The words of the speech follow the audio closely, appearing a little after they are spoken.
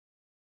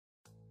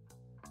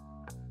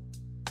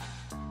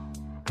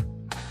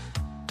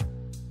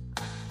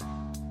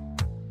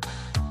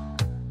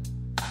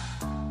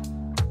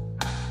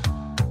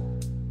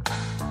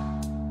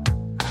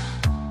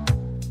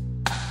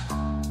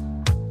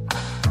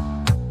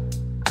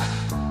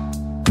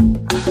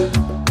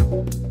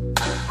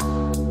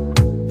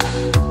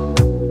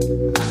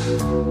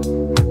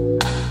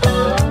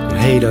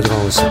Hey da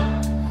draußen,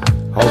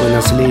 auch wenn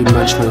das Leben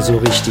manchmal so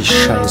richtig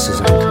scheiße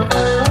sein kann,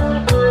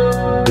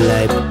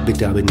 bleib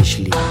bitte aber nicht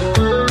liegen.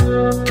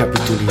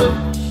 Kapituliere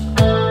nicht.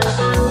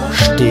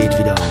 Steht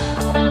wieder auf.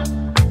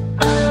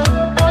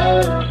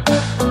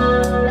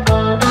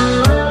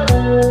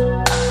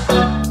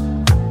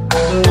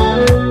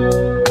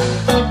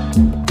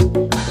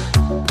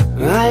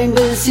 Ein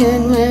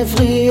bisschen mehr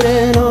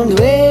Frieden und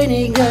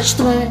weniger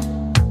Streit.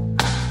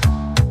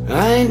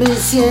 Ein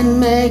bisschen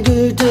mehr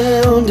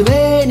Güte und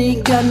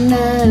weniger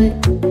Neid.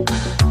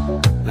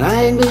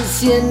 Ein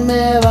bisschen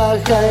mehr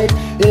Wachheit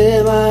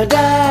immer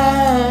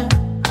da.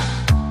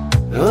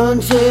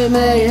 Und für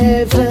mehr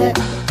Hilfe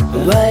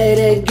bei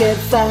der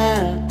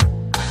Gefahr.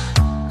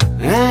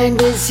 Ein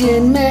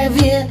bisschen mehr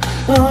wir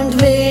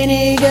und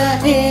weniger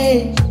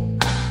ich.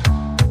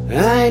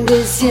 Ein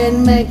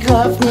bisschen mehr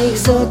Kraft, nicht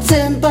so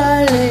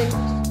zimperlich.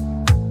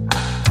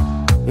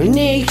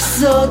 Nicht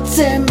so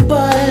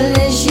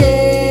zimperlich,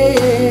 yeah.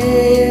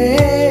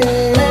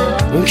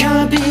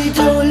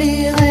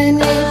 Kapituliere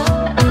nicht,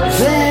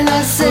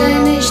 verlasse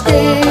nicht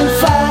den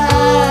Pfad.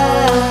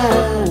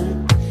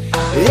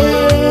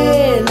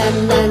 Na,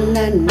 na,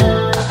 na, na.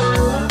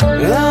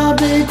 Oh,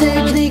 bitte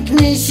knick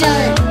nicht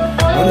ein,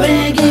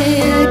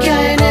 begehe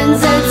keinen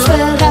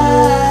Selbstverrat.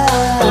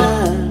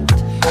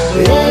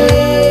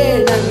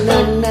 Na,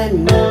 na,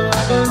 na.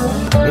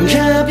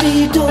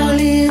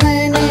 Kapituliere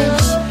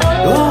nicht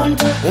und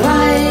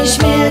reich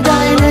mir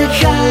deine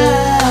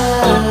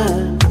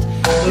Hand.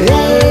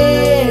 Na,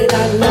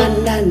 na,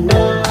 na,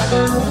 na.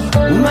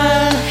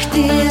 Mach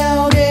die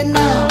Augen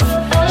auf,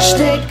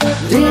 steck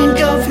den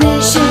Kopf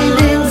nicht in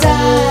den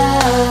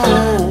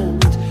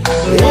Sand.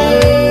 Na,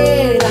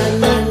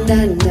 na, na,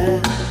 na.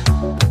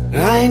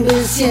 Ein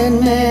bisschen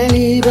mehr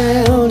Liebe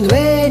und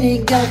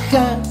weniger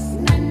Hass.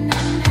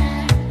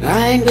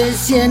 Ein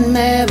bisschen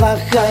mehr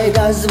Wachheit,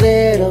 das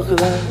wär doch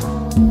was.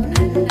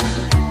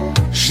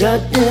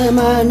 Statt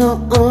immer nur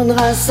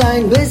Unrast,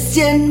 ein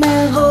bisschen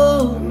mehr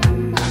Ruhe.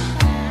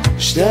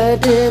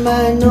 Statt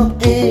immer nur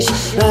ich,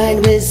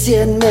 ein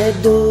bisschen mehr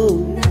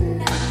du.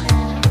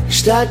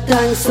 Statt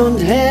Angst und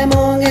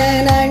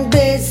Hemmungen, ein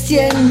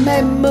bisschen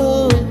mehr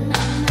Mut.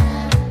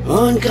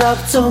 Und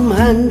Kraft zum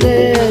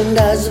Handeln,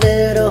 das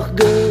wär doch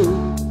gut.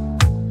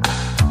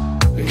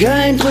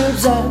 Kein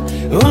Trübsal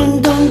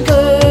und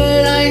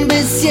Dunkel, ein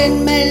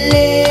bisschen mehr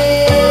Licht.